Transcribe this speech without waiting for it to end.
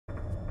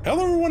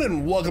Hello everyone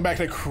and welcome back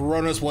to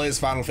Chronos Plays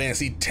Final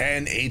Fantasy X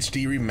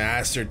HD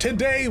Remastered.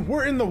 Today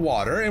we're in the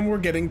water and we're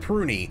getting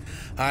pruny.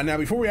 Now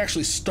before we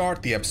actually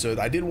start the episode,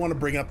 I did want to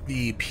bring up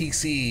the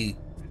PC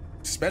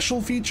special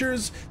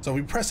features. So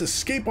we press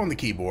escape on the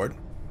keyboard.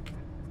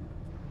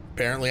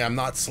 Apparently I'm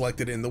not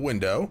selected in the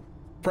window.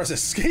 Press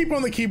escape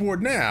on the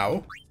keyboard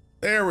now.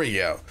 There we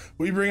go.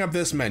 We bring up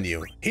this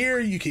menu. Here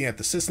you can get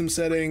the system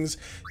settings,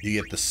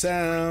 you get the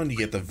sound, you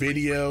get the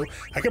video.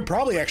 I could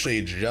probably actually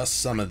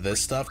adjust some of this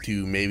stuff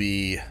to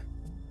maybe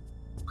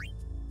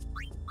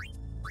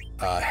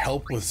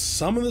help with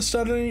some of the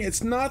stuttering.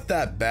 It's not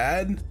that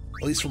bad,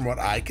 at least from what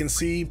I can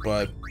see,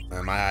 but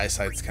my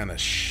eyesight's kind of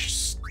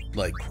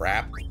like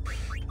crap.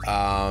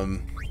 I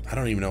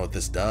don't even know what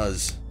this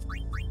does.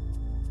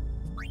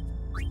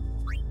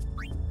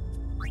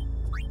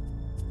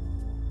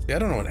 I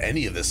don't know what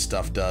any of this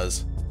stuff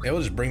does. Maybe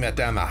we'll just bring that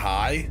down to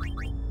high.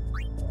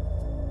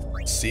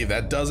 See if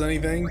that does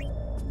anything.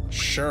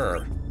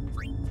 Sure.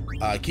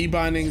 Key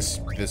bindings.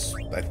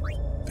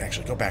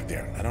 Actually, go back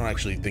there. I don't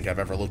actually think I've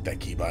ever looked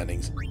at key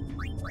bindings.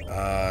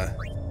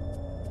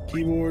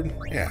 Keyboard.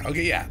 Yeah.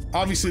 Okay. Yeah.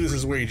 Obviously, this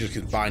is where you just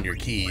can bind your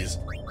keys.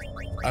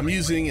 I'm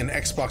using an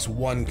Xbox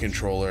One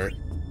controller.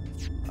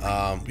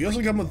 We also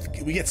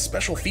we get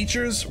special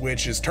features,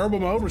 which is turbo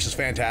mode, which is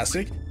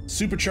fantastic.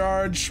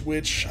 Supercharge,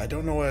 which I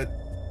don't know what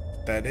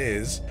that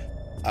is.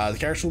 The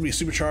character will be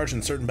supercharged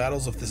in certain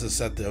battles if this is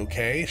set to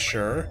okay,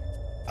 sure.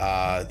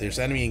 There's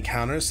enemy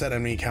encounters, set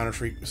enemy encounter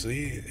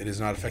frequency. It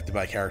is not affected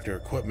by character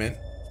equipment.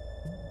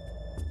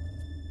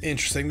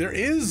 Interesting. There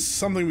is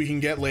something we can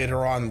get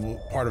later on,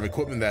 part of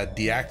equipment that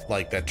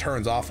that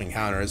turns off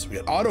encounters. We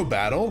get auto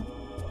battle.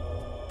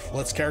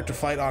 Lets character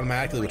fight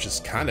automatically, which is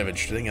kind of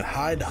interesting, and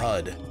hide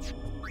HUD.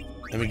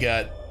 And we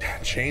got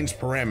change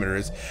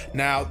parameters.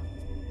 Now,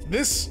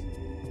 this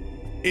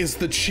is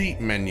the cheat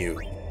menu.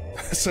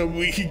 So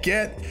we can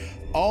get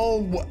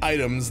all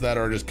items that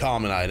are just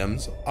common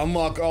items,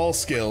 unlock all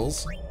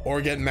skills,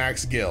 or get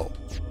max gil.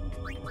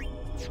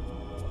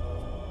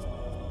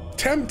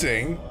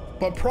 Tempting,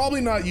 but probably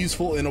not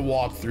useful in a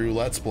walkthrough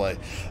Let's Play.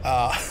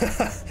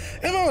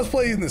 If I was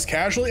playing this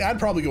casually, I'd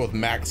probably go with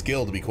max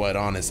gil, to be quite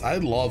honest. I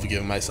love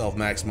giving myself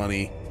max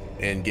money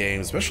in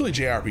games, especially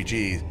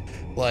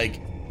JRPGs.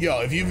 Like, yo,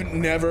 if you've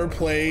never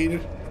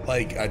played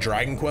like a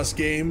Dragon Quest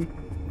game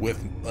with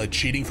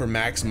cheating for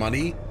max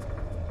money,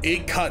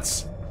 it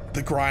cuts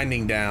the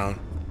grinding down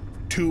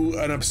to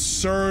an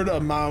absurd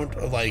amount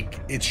of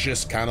it's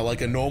just kind of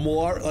like a normal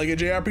like a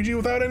JRPG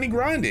without any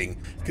grinding,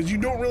 because you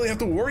don't really have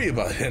to worry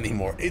about it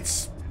anymore.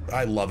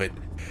 I love it.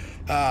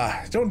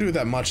 Don't do it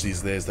that much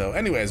these days though.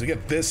 Anyways, we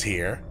get this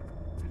here.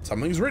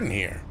 Something's written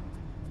here.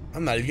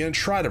 I'm not even gonna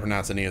try to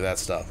pronounce any of that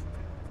stuff.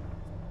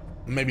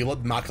 Maybe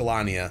let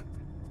Makalania.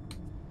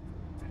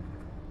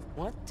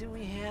 What do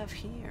we have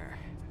here?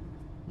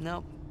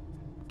 Nope,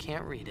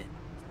 can't read it.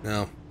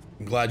 No,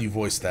 I'm glad you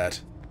voiced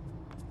that.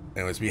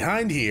 Anyways,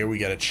 behind here we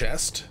got a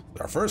chest,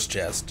 our first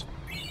chest.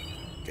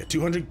 Get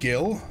 200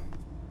 gil,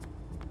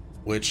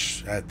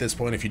 which at this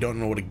point, if you don't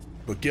know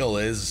what gil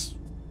is,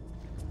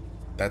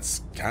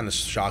 that's kind of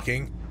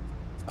shocking.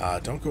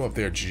 Don't go up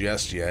there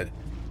just yet.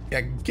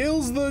 Yeah,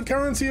 gil's the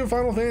currency of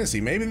Final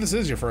Fantasy. Maybe this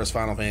is your first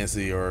Final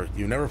Fantasy, or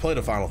you've never played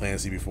a Final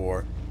Fantasy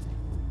before.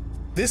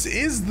 This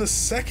is the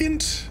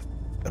second,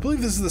 I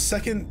believe this is the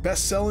second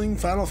best-selling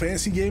Final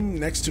Fantasy game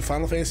next to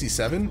Final Fantasy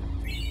VII.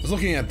 I was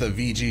looking at the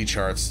VG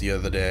charts the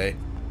other day.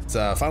 It's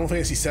Final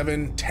Fantasy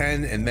VII,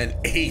 10, and then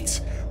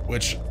 8,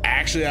 which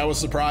actually I was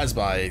surprised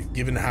by,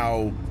 given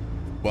how,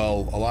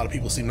 well, a lot of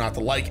people seem not to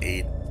like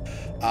 8.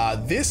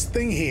 This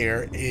thing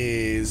here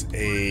is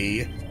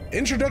a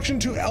introduction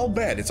to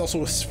Albed. It's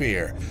also a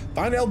sphere.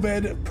 Find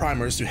Albed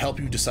primers to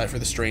help you decipher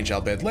the strange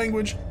Albed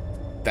language.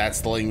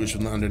 That's the language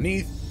from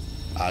underneath.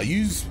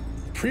 Use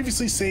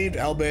previously saved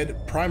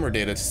Albed primer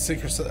data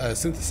to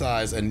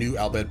synthesize a new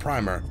Albed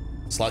primer.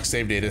 Select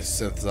save data to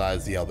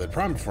synthesize the Albed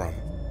primer from.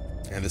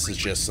 And this is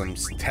just some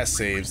test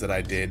saves that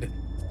I did,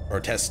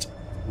 or test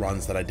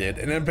runs that I did.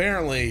 And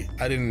apparently,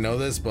 I didn't know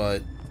this,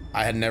 but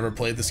I had never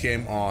played this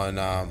game on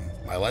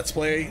my Let's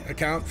Play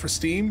account for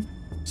Steam.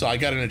 So I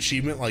got an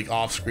achievement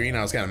off screen.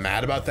 I was kind of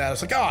mad about that. I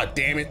was like, oh,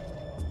 damn it.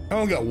 I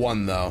only got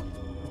one though.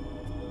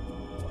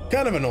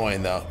 Kind of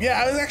annoying though.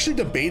 Yeah, I was actually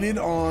debated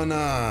on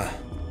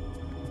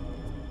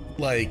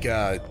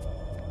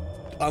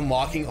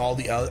unlocking all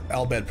the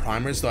Albed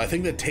primers, though I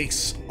think that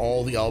takes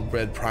all the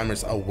Albed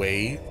primers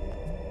away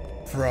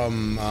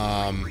from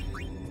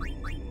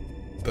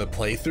the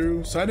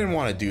playthrough, so I didn't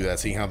want to do that,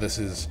 seeing how this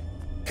is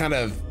kind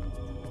of,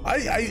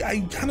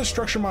 I kind of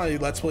structure my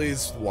Let's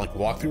Plays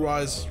walkthrough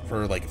wise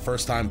for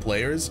first time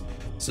players,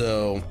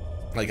 so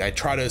I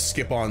try to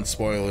skip on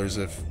spoilers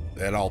if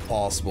at all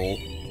possible,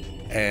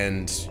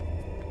 and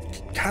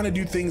kind of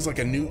do things a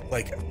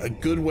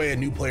good way a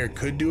new player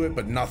could do it,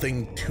 but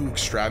nothing too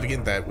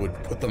extravagant that would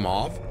put them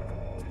off.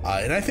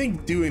 And I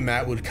think doing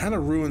that would kind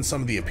of ruin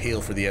some of the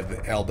appeal for the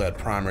Albed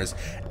primers,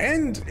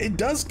 and it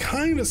does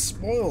kind of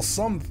spoil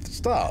some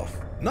stuff.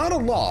 Not a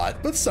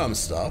lot, but some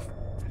stuff.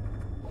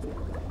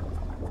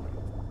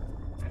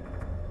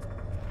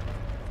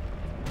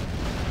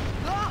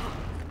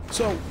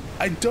 So,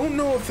 I don't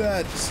know if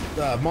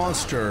that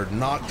monster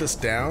knocked us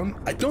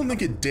down. I don't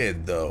think it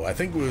did, though. I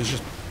think it was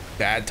just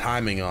bad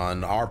timing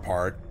on our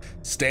part,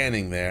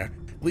 standing there.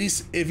 At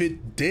least, if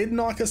it did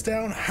knock us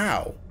down,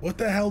 how? What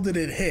the hell did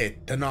it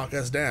hit to knock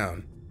us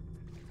down?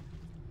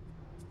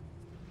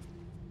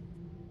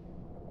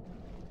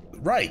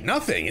 Right,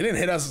 nothing. It didn't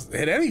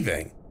hit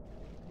anything.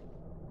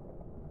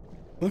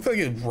 Looked like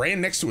it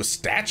ran next to a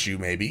statue,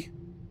 maybe.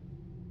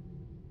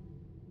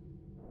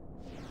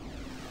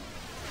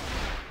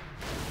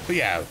 But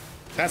yeah,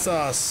 that's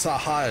a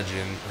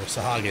Sahajin, or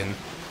Sahagin.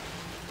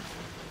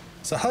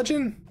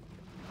 Sahajin?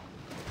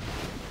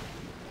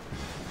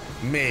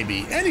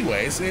 Maybe.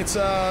 Anyways, it's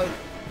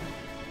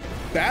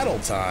battle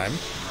time.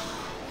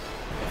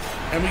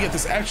 And we get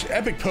this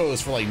epic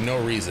pose for like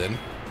no reason.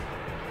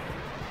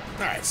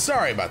 Alright,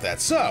 sorry about that.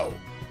 So,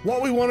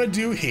 what we want to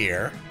do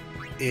here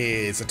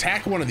is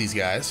attack one of these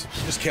guys.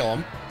 Just kill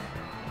him.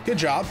 Good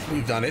job,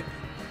 we've done it.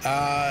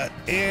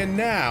 And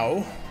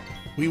now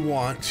we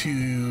want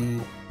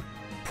to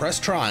press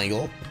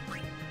triangle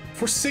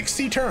for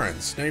 60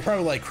 turns. Now you're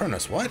probably like,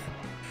 Chronos, what?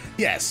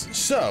 Yes,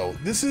 so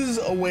this is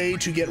a way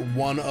to get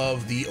one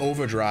of the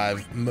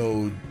overdrive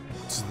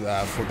modes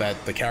for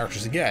the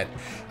characters to get.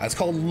 It's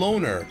called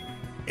Loner.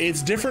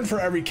 It's different for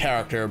every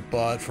character,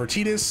 but for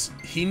Tidus,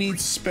 he needs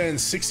to spend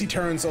 60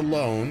 turns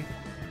alone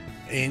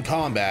in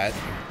combat,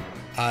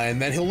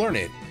 and then he'll learn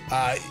it.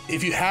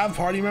 If you have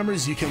party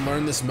members, you can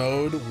learn this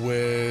mode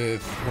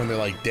with when they're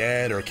like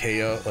dead or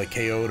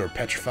KO'd or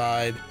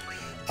petrified.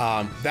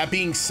 That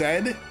being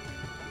said,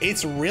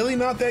 it's really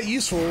not that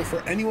useful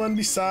for anyone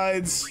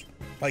besides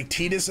like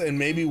Tidus and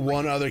maybe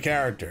one other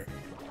character.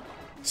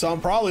 So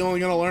I'm probably only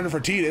going to learn it for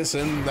Tidus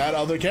and that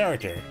other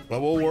character,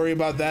 but we'll worry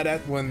about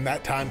that when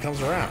that time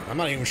comes around. I'm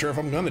not even sure if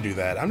I'm going to do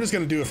that. I'm just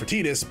going to do it for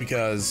Tidus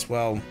because,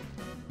 well,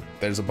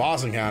 there's a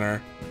boss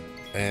encounter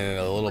in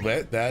a little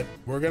bit that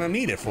we're going to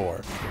need it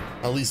for.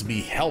 At least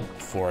be help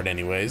for it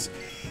anyways.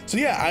 So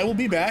yeah, I will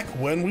be back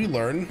when we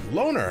learn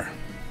Loner.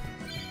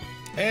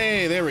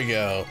 Hey, there we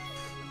go.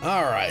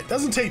 All right,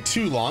 doesn't take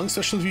too long,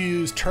 especially if you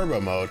use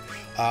turbo mode.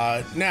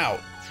 Now,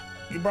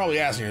 you're probably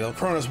asking yourself,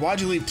 Chronos, why'd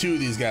you leave two of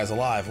these guys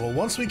alive? Well,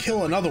 once we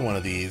kill another one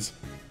of these,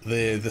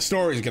 the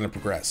story is going to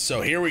progress.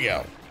 So here we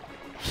go.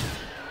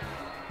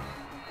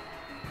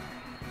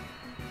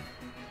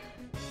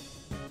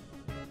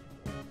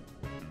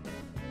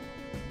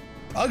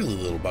 Ugly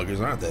little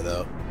buggers, aren't they,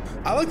 though?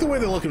 I like the way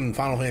they look in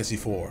Final Fantasy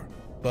IV,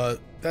 but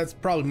that's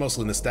probably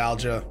mostly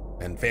nostalgia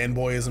and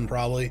fanboyism,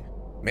 probably.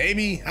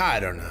 Maybe?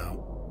 I don't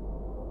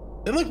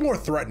know. They look more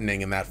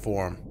threatening in that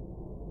form.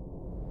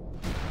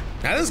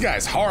 Now this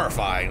guy's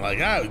horrifying, like,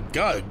 oh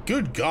god,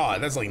 good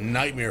god, that's like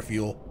nightmare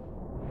fuel.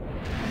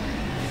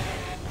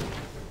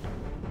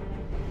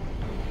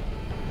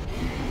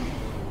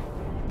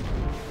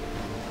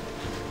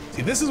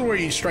 See, this is where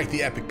you strike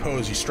the epic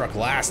pose you struck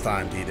last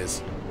time,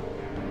 Tidus.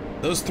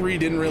 Those three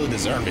didn't really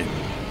deserve it.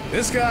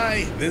 This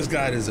guy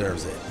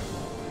deserves it.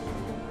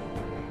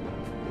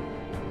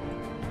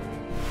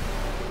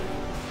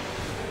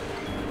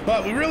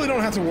 But we really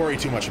don't have to worry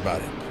too much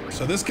about it.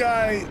 So this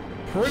guy,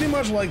 pretty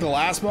much like the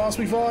last boss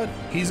we fought,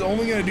 he's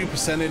only going to do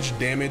percentage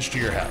damage to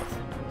your health.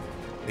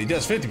 He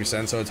does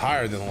 50%, so it's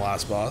higher than the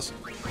last boss.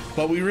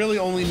 But we really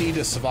only need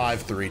to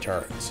survive 3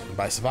 turns. And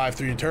by survive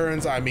 3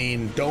 turns, I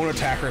mean don't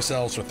attack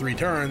ourselves for 3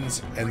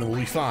 turns, and then we'll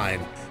be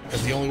fine.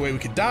 Because the only way we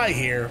could die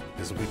here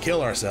is if we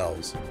kill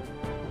ourselves.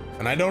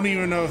 And I don't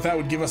even know if that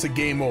would give us a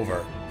game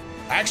over.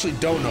 I actually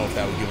don't know if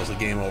that would give us a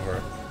game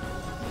over.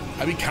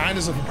 I'd be kind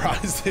of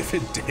surprised if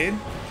it did.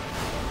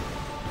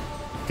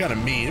 Kind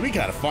of mean, it'd be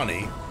kind of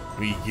funny. I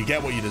mean, you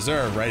get what you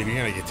deserve, right? If you're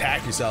gonna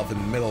attack yourself in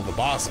the middle of the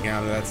boss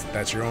encounter,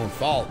 that's your own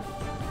fault.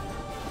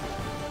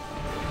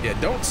 Yeah,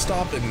 don't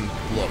stop and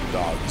look,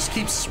 dog. Just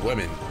keep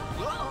swimming.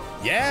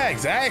 Yeah,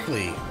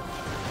 exactly.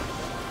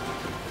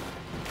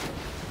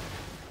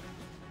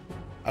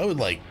 I would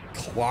like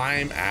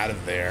climb out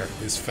of there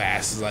as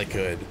fast as I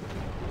could.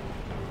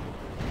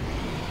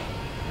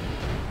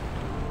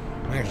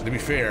 Actually, to be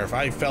fair, if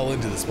I fell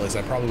into this place,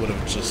 I probably would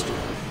have just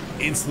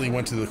instantly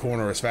went to the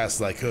corner as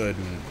fast as I could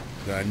and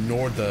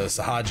ignored the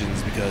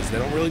Sahajins because they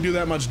don't really do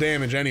that much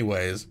damage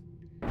anyways.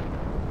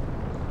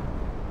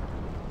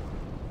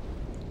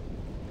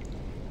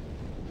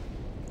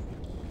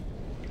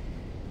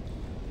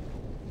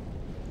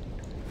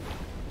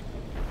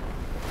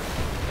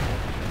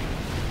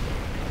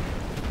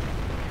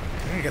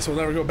 I guess we'll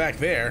never go back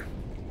there.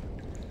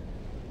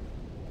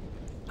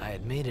 I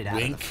had made it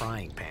out of the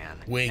frying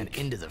pan and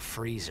into the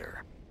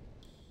freezer.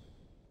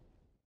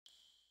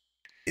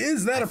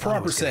 Is that a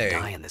proper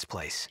saying? Die in this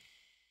place.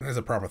 That's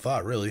a proper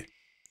thought, really.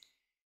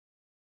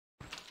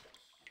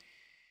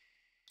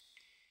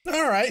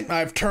 All right,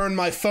 I've turned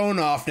my phone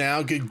off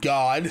now. Good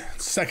God.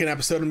 Second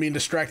episode of being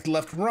distracted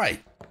left and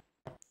right.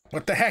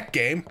 What the heck,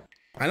 game?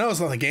 I know it's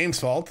not the game's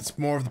fault. It's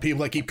more of the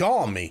people that keep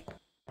calling me.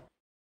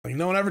 Like,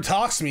 no one ever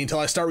talks to me until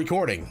I start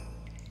recording.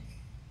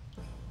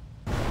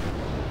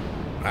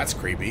 That's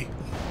creepy.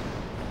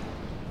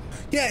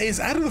 Yeah, is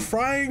out of the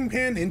frying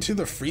pan into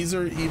the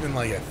freezer even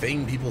like a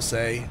thing people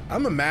say?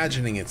 I'm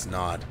imagining it's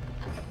not.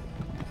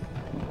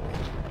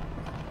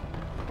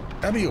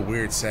 That'd be a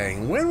weird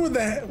saying. When would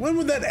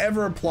that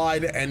ever apply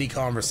to any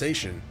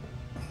conversation?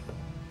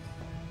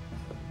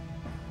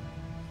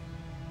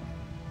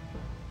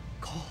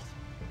 Cold.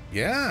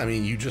 Yeah, I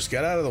mean, you just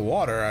got out of the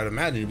water. I'd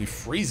imagine you'd be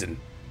freezing.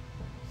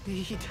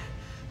 Need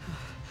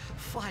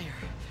fire.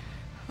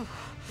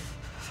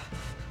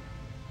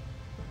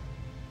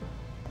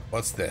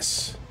 What's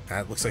this?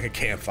 That looks like a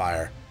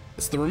campfire.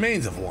 It's the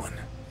remains of one.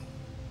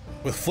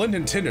 With flint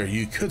and tinder,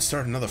 you could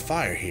start another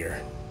fire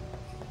here.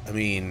 I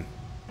mean,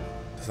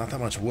 there's not that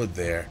much wood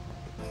there.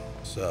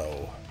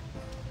 So,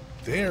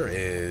 there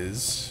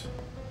is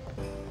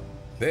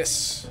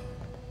this.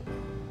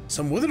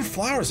 Some withered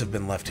flowers have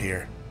been left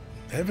here.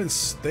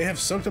 They have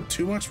soaked up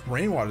too much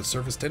rainwater to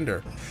surface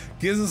tinder.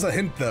 Gives us a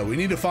hint though. We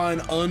need to find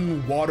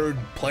unwatered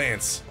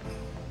plants.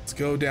 Let's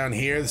go down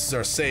here. This is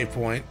our save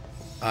point.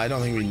 I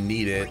don't think we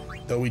need it,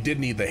 though we did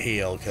need the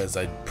hail because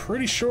I'm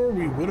pretty sure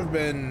we would have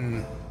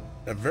been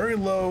at very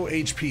low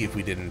HP if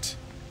we didn't.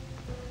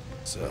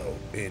 So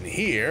in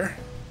here,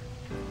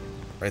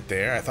 right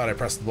there, I thought I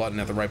pressed the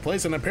button at the right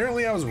place and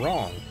apparently I was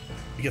wrong.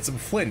 We get some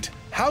flint.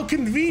 How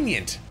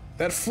convenient!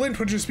 That flint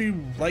would just be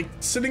like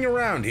sitting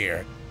around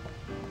here.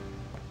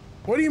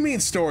 What do you mean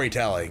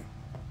storytelling?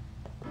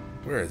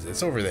 Where is it?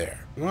 It's over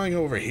there. We want to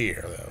go over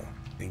here though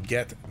and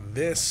get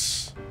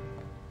this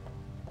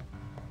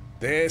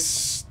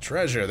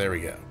treasure. There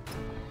we go.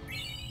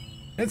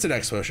 It's an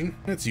X potion.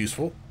 It's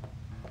useful.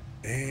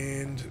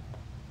 And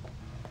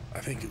I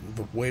think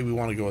the way we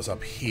want to go is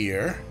up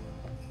here.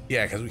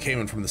 Yeah, because we came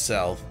in from the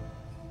south.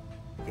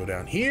 Go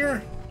down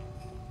here.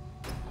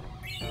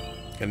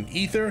 Get an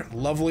ether.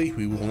 Lovely.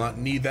 We will not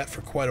need that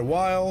for quite a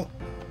while.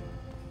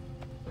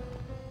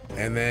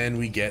 And then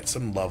we get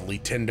some lovely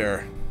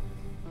tinder.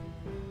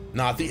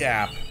 Not the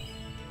app.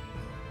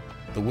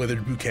 The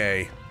withered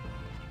bouquet.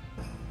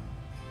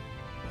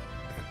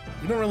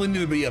 We don't really need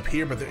to be up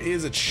here, but there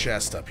is a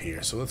chest up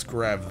here. So let's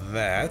grab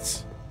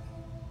that.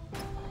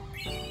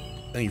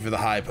 Thank you for the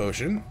high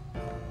potion.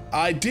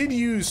 I did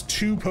use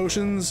 2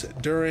 potions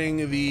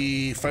during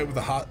the fight with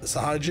the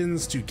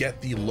Sahajins to get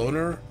the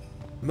loner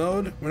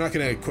mode. We're not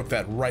going to equip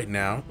that right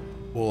now.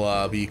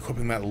 We'll be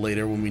equipping that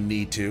later when we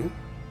need to.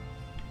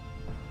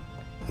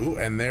 Ooh,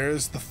 and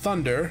there's the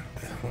thunder.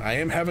 I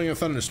am having a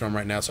thunderstorm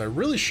right now, so I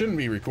really shouldn't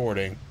be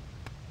recording.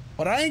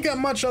 But I ain't got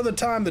much other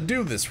time to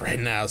do this right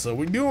now, so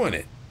we're doing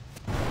it.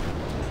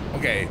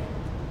 Okay,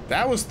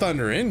 that was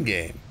thunder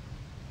in-game.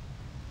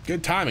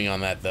 Good timing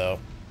on that, though.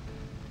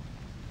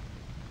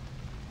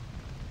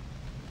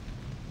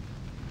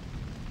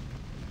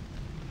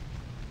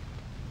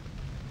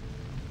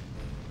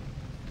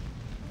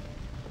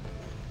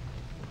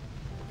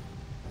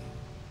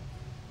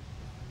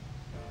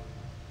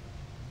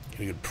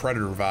 Get a good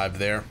predator vibe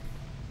there.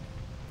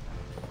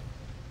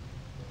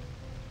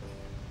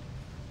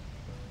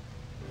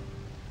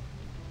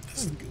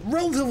 This is a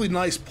relatively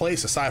nice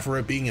place aside for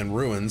it being in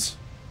ruins.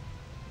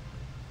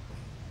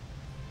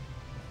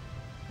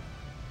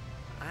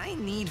 I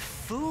need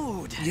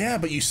food. Yeah,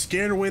 but you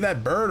scared away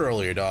that bird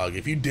earlier, dog.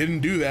 If you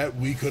didn't do that,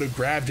 we could have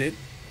grabbed it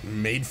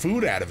and made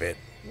food out of it.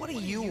 What do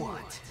you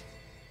want?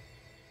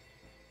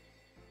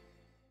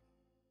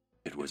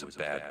 It was a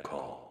bad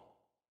call.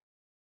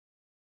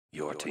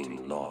 Your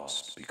team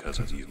lost because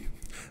of you.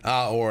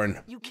 Ah, Orin.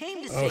 You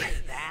came to say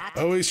that?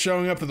 Always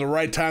showing up at the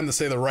right time to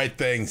say the right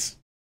things.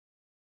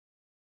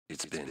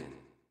 It's been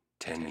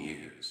 10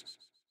 years.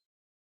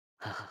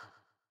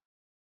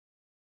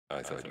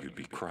 I thought you'd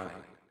be crying.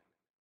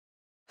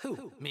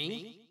 Who,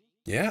 me?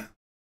 Yeah,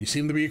 you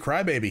seem to be a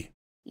crybaby.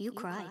 You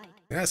cried.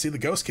 Yeah, see, the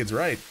ghost kid's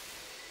right.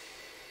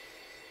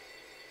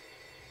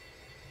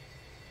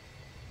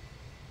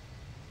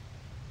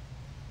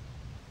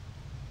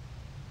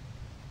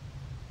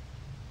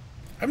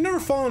 I've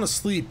never fallen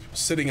asleep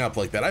sitting up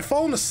like that. I've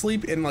fallen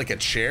asleep in like a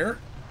chair,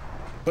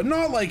 but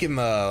not like in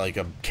the like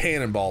a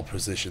cannonball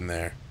position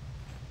there.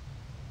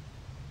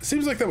 It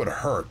seems like that would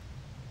hurt.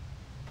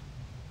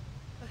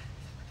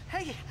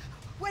 Hey,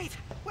 wait!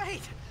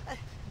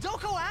 Don't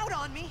go out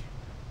on me!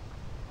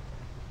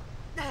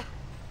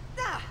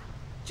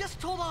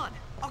 Just hold on.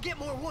 I'll get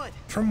more wood.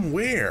 From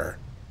where?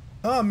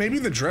 Oh, maybe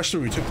the dresser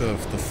we took the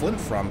flint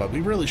from, but we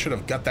really should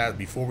have got that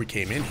before we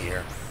came in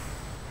here.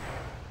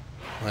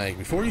 Like,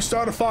 before you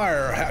start a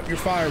fire, have your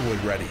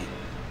firewood ready.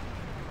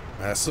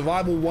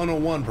 Survival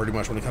 101 pretty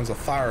much when it comes to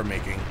fire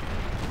making.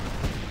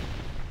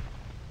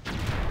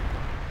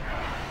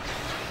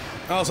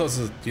 Also,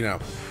 it's, you know,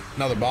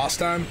 another boss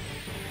time.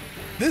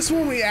 This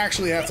one we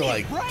actually have to,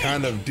 like,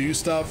 kind of do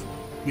stuff.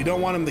 We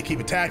don't want him to keep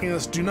attacking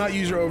us. Do not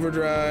use your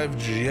overdrive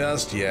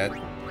just yet.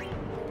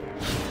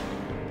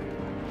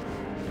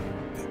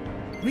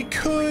 We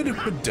could,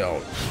 but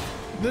don't.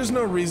 There's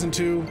no reason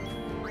to.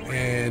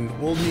 And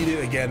we'll need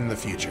it again in the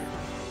future.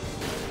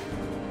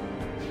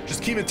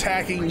 Just keep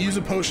attacking, use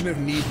a potion if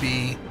need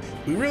be.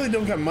 We really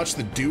don't got much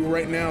to do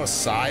right now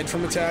aside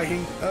from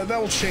attacking. That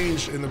will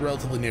change in the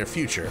relatively near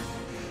future.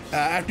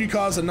 after you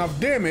cause enough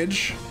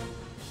damage,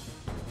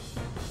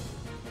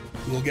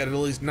 we'll get a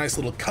really nice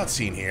little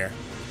cutscene here.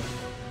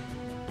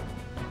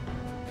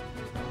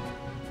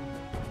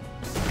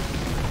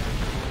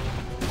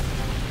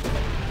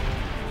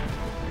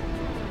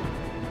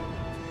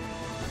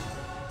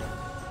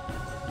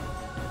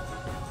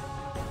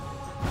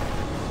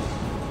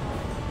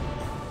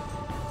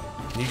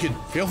 You can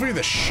feel free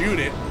to shoot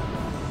it.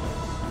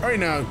 All right,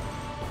 now,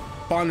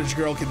 Bondage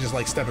Girl can just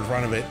like step in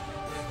front of it.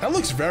 That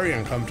looks very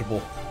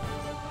uncomfortable.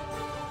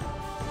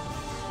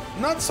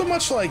 Not so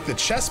much like the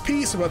chest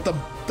piece, but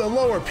the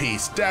lower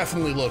piece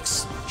definitely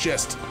looks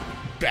just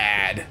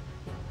bad.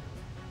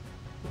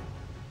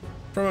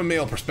 From a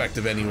male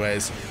perspective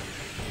anyways.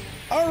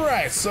 All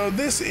right, so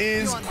this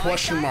is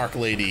Question Mark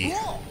Lady.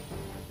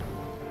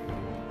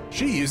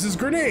 She uses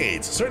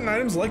grenades. Certain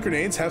items like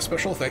grenades have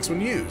special effects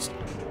when used.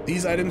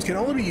 These items can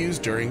only be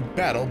used during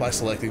battle by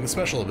selecting the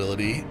special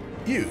ability,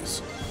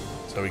 Use.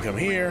 So we come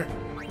here,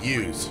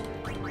 Use.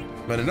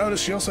 But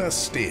notice she also has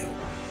Steal.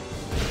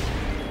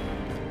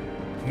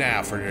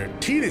 Now for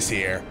Tidus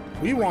here,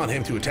 we want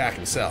him to attack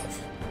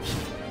himself.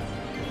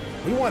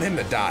 We want him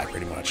to die,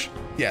 pretty much.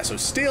 Yeah, so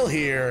Steal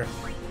here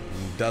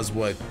does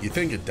what you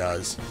think it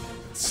does.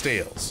 It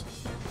steals.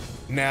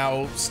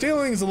 Now,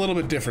 stealing is a little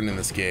bit different in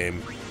this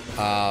game.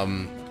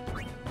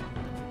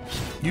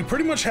 You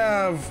pretty much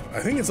have, I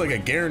think it's like a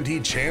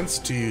guaranteed chance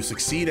to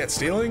succeed at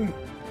stealing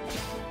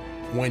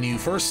when you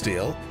first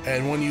steal,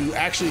 and when you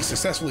actually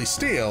successfully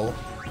steal,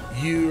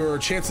 your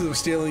chances of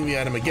stealing the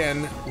item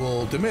again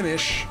will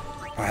diminish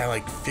by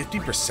like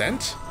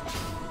 50%.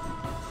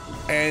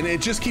 And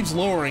it just keeps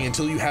lowering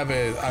until you have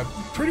a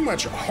pretty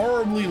much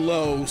horribly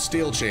low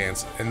steal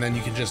chance, and then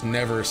you can just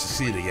never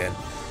succeed again.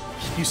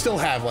 You still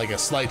have like a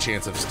slight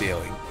chance of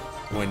stealing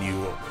when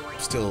you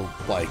still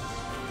like,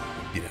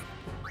 you know,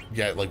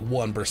 get like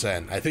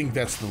 1%. I think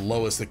that's the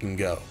lowest it can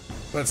go.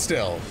 But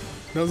still,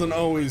 doesn't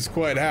always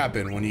quite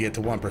happen when you get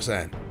to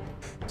 1%.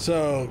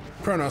 So,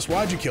 Chronos,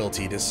 why'd you kill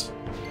Tidus?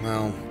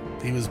 Well,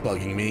 he was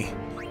bugging me.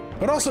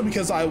 But also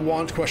because I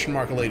want Question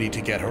Mark Lady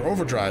to get her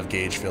overdrive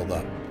gauge filled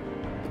up.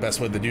 The best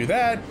way to do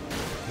that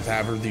is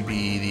have her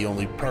be the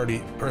only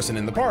person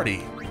in the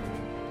party.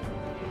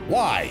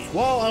 Why?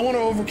 Well, I want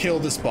to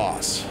overkill this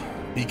boss,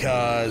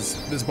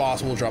 because this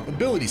boss will drop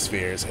ability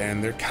spheres,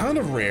 and they're kind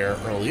of rare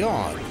early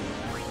on.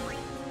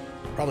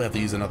 Probably have to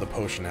use another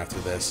potion after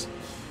this.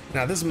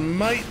 Now, this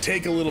might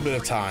take a little bit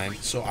of time,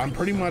 so I'm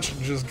pretty much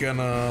just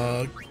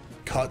gonna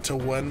cut to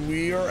when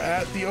we are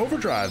at the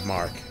overdrive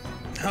mark.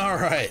 All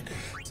right,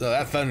 so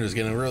that thunder is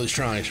getting really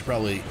strong. I should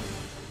probably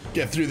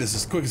get through this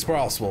as quick as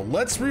possible.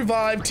 Let's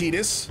revive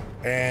Tidus,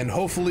 and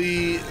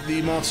hopefully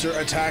the monster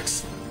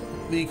attacks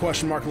the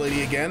Question Mark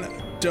Lady again.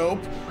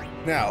 Dope.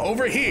 Now,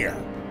 over here,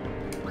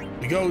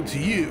 we go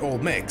to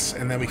old mix,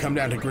 and then we come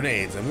down to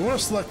grenades, and we want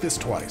to select this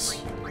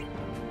twice.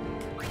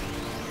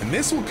 And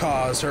this will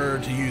cause her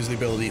to use the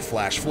ability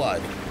Flash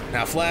Flood.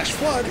 Now, Flash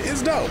Flood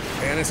is dope,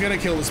 and it's gonna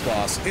kill this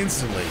boss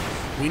instantly.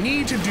 We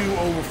need to do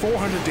over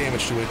 400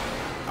 damage to it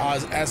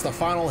as the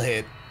final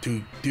hit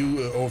to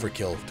do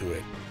overkill to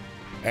it.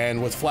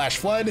 And with Flash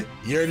Flood,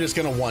 you're just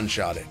gonna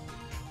one-shot it.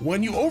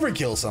 When you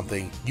overkill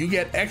something, you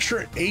get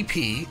extra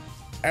AP,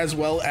 as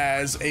well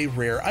as a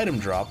rare item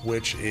drop,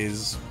 which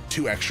is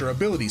 2 extra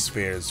ability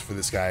spheres for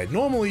this guy.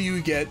 Normally you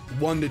get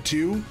 1 to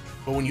 2,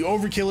 but when you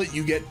overkill it,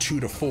 you get 2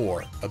 to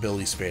 4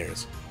 ability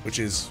spheres, which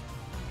is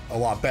a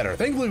lot better.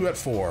 Thankfully we got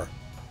 4.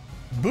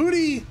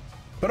 Booty,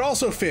 but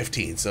also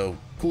 15, so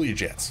cool your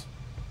jets.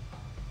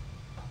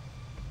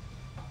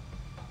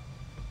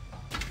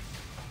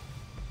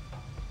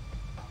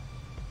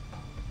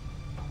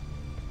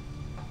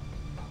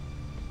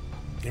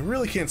 You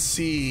really can't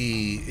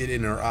see it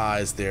in her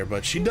eyes there,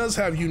 but she does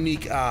have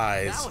unique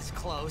eyes. That was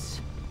close.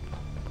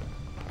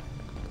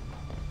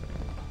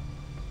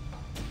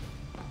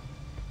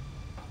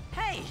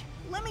 Hey,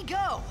 let me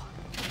go.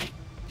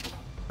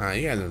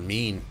 You guys are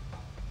mean.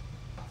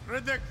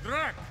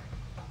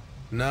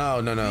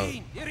 No.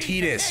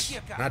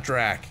 Tidus, not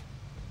Drac.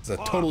 It's a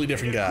totally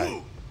different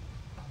guy.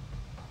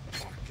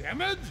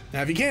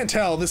 Now, if you can't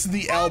tell, this is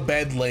the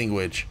Albed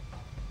language.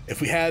 If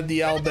we had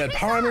the Albed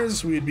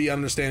partners, we'd be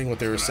understanding what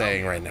they were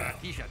saying right now.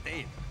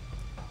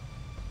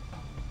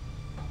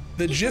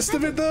 The gist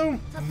of it, though,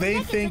 they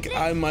think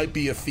I might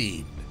be a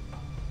fiend.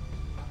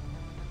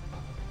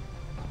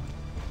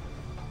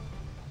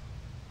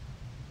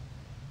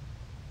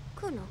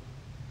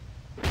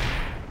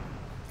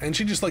 And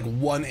she just like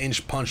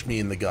 1-inch punched me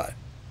in the gut.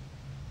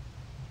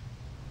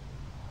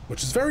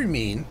 Which is very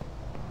mean.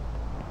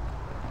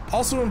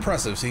 Also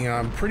impressive, seeing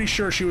I'm pretty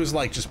sure she was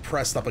like just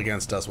pressed up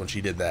against us when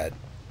she did that.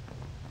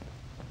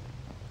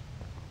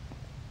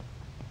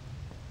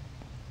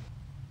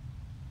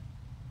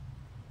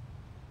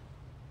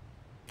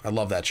 I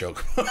love that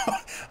chocobo.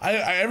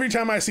 Every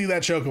time I see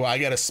that chocobo, I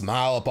get a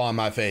smile upon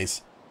my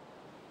face.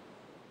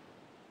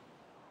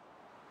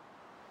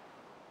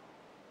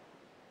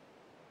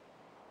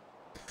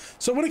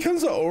 So when it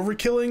comes to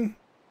overkilling,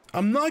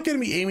 I'm not going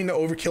to be aiming to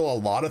overkill a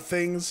lot of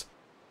things.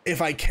 If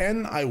I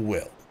can, I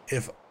will.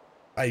 If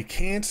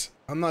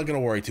I'm not gonna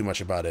worry too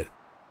much about it.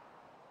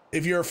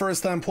 If you're a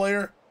first-time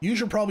player, you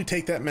should probably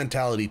take that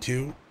mentality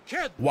too.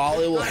 While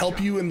it will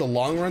help you in the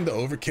long run to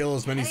overkill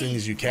as many things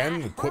as you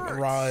can,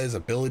 equipment-wise,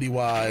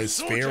 ability-wise,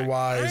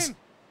 sphere-wise,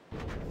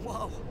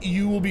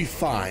 you will be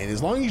fine.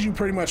 As long as you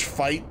pretty much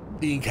fight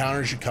the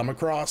encounters you come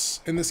across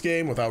in this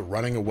game without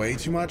running away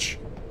too much,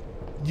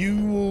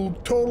 you will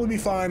totally be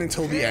fine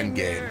until the end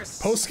game.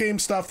 Post-game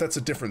stuff, that's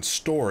a different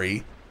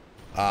story.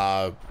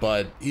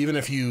 But even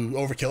if you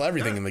overkill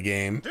everything in the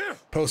game,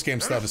 post-game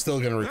stuff is still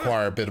going to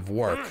require a bit of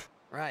work.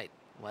 Right,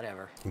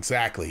 whatever.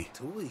 Exactly.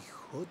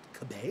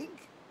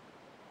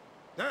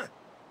 Why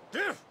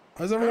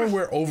does everyone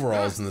wear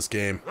overalls in this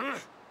game?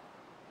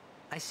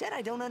 I said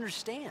I don't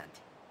understand.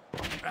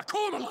 Fed!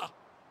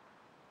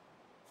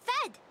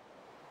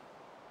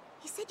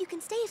 He said you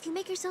can stay if you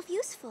make yourself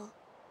useful.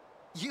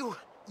 You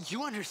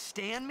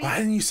understand me? Why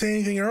didn't you say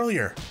anything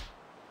earlier?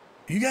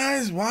 You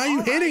guys, why are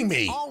you hitting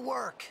me? I'll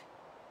work.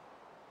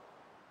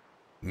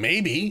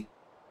 Maybe.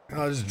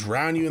 I'll just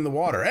drown you in the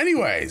water.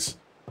 Anyways,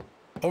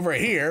 over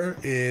here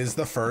is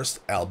the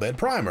first Albed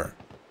primer.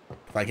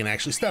 If I can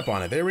actually step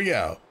on it, there we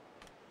go.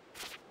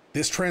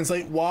 This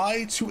translates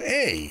Y to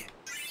A.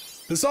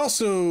 This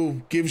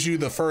also gives you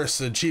the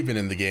first achievement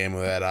in the game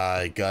that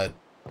I got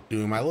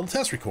doing my little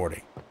test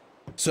recording.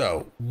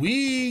 So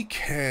we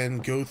can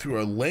go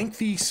through a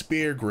lengthy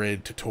spear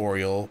grid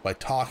tutorial by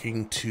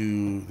talking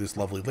to this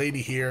lovely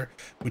lady here.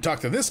 We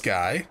talk to this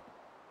guy,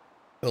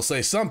 he'll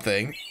say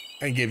something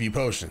and give you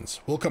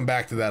potions. We'll come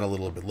back to that a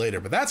little bit later,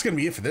 but that's going to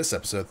be it for this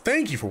episode.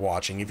 Thank you for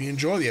watching. If you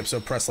enjoyed the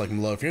episode, press like and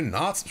below. If you're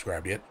not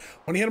subscribed yet,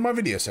 when you head to my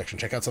video section,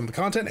 check out some of the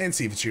content and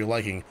see if it's to your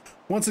liking.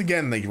 Once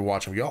again, thank you for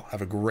watching. Y'all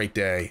have a great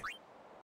day.